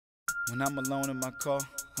When I'm alone in my car,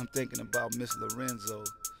 I'm thinking about Miss Lorenzo,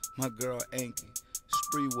 my girl Anki,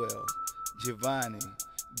 Spreewells, Giovanni,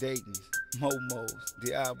 Dayton's, Momos,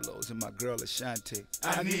 Diablos, and my girl Ashanti.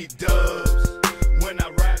 I need dubs when I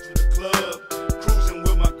ride to the club, cruising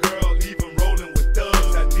with my girl, even rolling with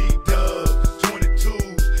dubs. I need dubs,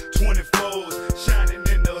 22s, 24s, shining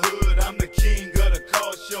in the hood. I'm the king of the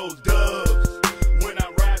car show. Dubs when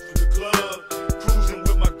I ride to the club, cruising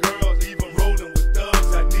with my girl, even rolling with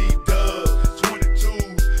dubs. I need dubs,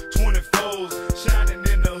 22s, 24s, shining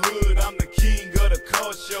in the hood. I'm the king of the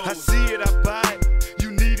car show. I see it, I buy it.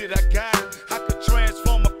 You need it, I got it. I could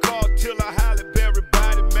transform a car till I Halle Berry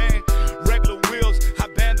body, man. Regular wheels, I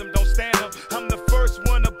band them, don't stand them. I'm the first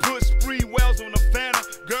one to put Spreewells on the Phantom.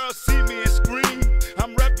 Girls see me and scream.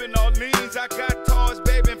 I'm reppin' Orleans. I got toys,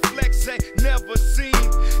 baby, and flex ain't never seen.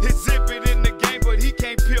 Exhibit in the game, but he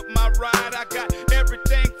can't pimp my ride. I got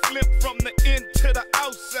everything flipped from the in to the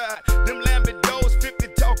outside. Them Lamborghinis 50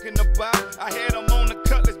 talking about. I had them on the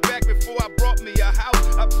Cutlass back before I brought me a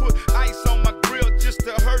house. I put ice on my grill just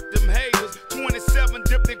to hurt them haters. 27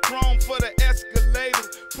 dipped in chrome for the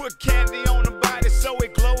escalators. Put candy on the body so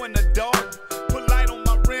it glow in the dark. Put light on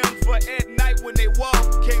my rims for at night when they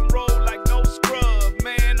walk. Can't roll like no scrub,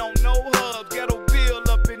 man, on no hub. Ghetto Bill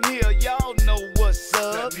up in here, y'all know what's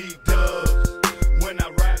up. I need dubs when I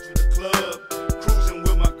ride to the club, cruising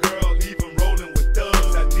with my girl, even rolling with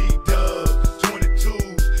dubs. I need dubs,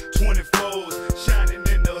 22s, 24s, shining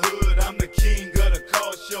in the hood. I'm the king of the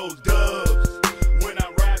car show. Dubs when I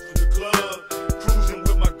ride to the club, cruising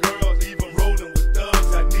with my girl, even rolling with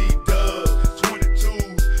dubs. I need dubs,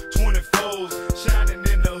 22s, 24s, shining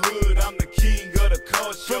in the hood. I'm the king of the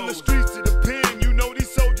car show. From the streets to the pen, you know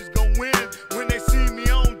these soldiers gon' win. When they see me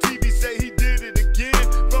on TV, say he did it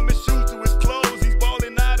again. From his shoes to his clothes, he's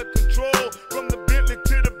ballin' out of control. From the Bentley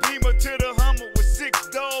to the Beamer to the Hummer with 6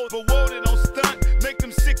 doors. But Woden on stunt, make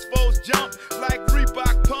them 6-4s jump like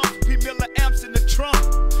Reebok pumps. P. Miller amps in the trunk.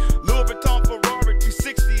 Louis Vuitton Ferrari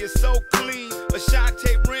 360 is so clean.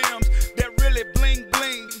 Ashanti rims that really bling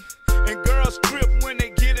bling. And girls trip when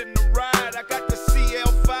they get in the ride. I got the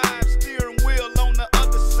CL5 steering wheel on the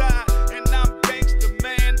other side. And I'm gangster,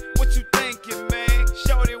 man. What you thinking, man?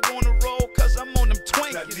 Shorty wanna roll cause I'm on them I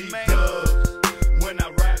Twinkies, need man. dubs when I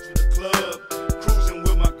ride to the club, cruising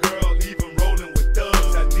with my girl, even rolling with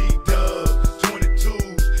dubs. I need dubs,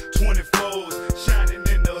 22s, 24s, shining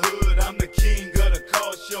in the hood. I'm the king of the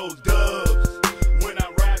car show. Dubs when I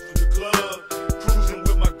ride to the club, cruising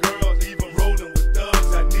with my girl, even rolling with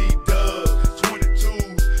dubs. I need dubs,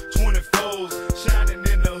 22s, 24s, shining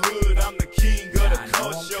in the hood. I'm the king of the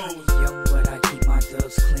car shows. Young, but I keep my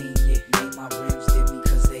dubs clean. Yeah, name my rims did me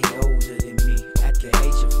cause they older than me. At the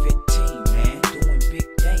age of 15, man, doing big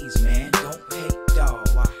things, man. Don't hate, dawg,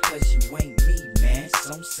 why? Cause you ain't me, man.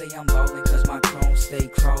 Some say I'm ballin' cause my chrome stay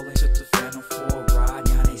crawling. Took the Phantom for a ride,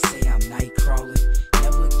 now they say I'm night crawling.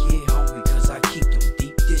 Never get hungry cause I keep them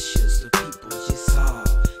deep dishes. The people just haul,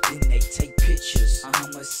 then they take pictures.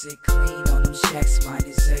 I'ma sit clean on them shacks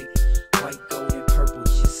 -8. White, gold, and purple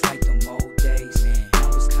just like them old days. Man, now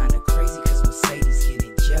it's kinda crazy cause Mercedes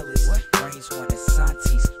getting jealous. Brains want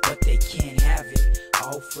Ashantis, but they can't have it.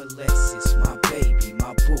 All for Lexus, my baby,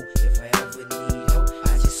 my boo. If I ever need help,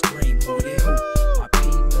 I just scream hootie hoo. My P.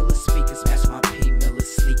 Miller speakers match my P. Miller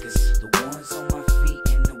sneakers. The ones on my feet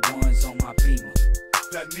and the ones on my Beamer.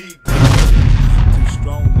 I need dubs. Too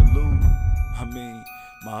strong to lose. I mean,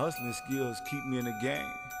 my hustling skills keep me in the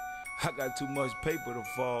game. I got too much paper to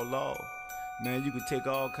fall off. Man, you can take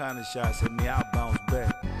all kind of shots at me, I'll bounce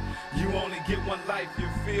back. You only get one life, you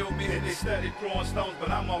feel me? And they study throwing stones,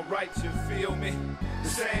 but I'm alright, you feel me? The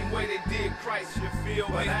same way they did Christ, you feel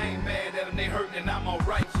me? But I ain't mad at them, they hurtin' and I'm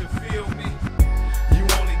alright, you feel me? You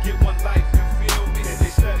only get one life, you feel me? And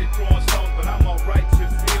they study throwing stones, but I'm alright, you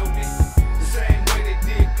feel me? The same way they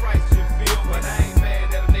did Christ, you feel me? But I ain't mad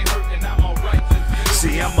at them, they hurtin' and I'm alright, you feel me?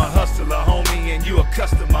 See, I'm a hustler, homie, and you a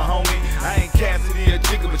customer, homie. I ain't Cassidy or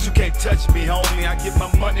Jigger, but you can't touch me, homie. I get my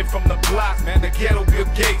money from the block, man, the ghetto Bill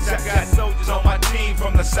Gates. I got soldiers on my team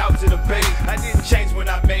from the south to the bay. I didn't change when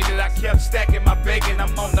I made it, I kept stacking my bacon.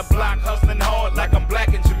 I'm on the block hustling hard like I'm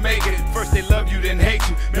black in Jamaica. First they love you, then hate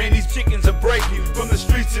you. Man, these chickens will break you. From the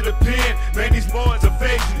streets to the pen, man, these boys will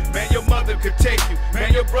fake you. Man, your mother could take you,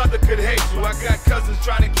 man, your brother could hate you. I got cousins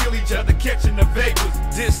trying to kill each other, catching the vapors.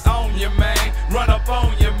 Disown your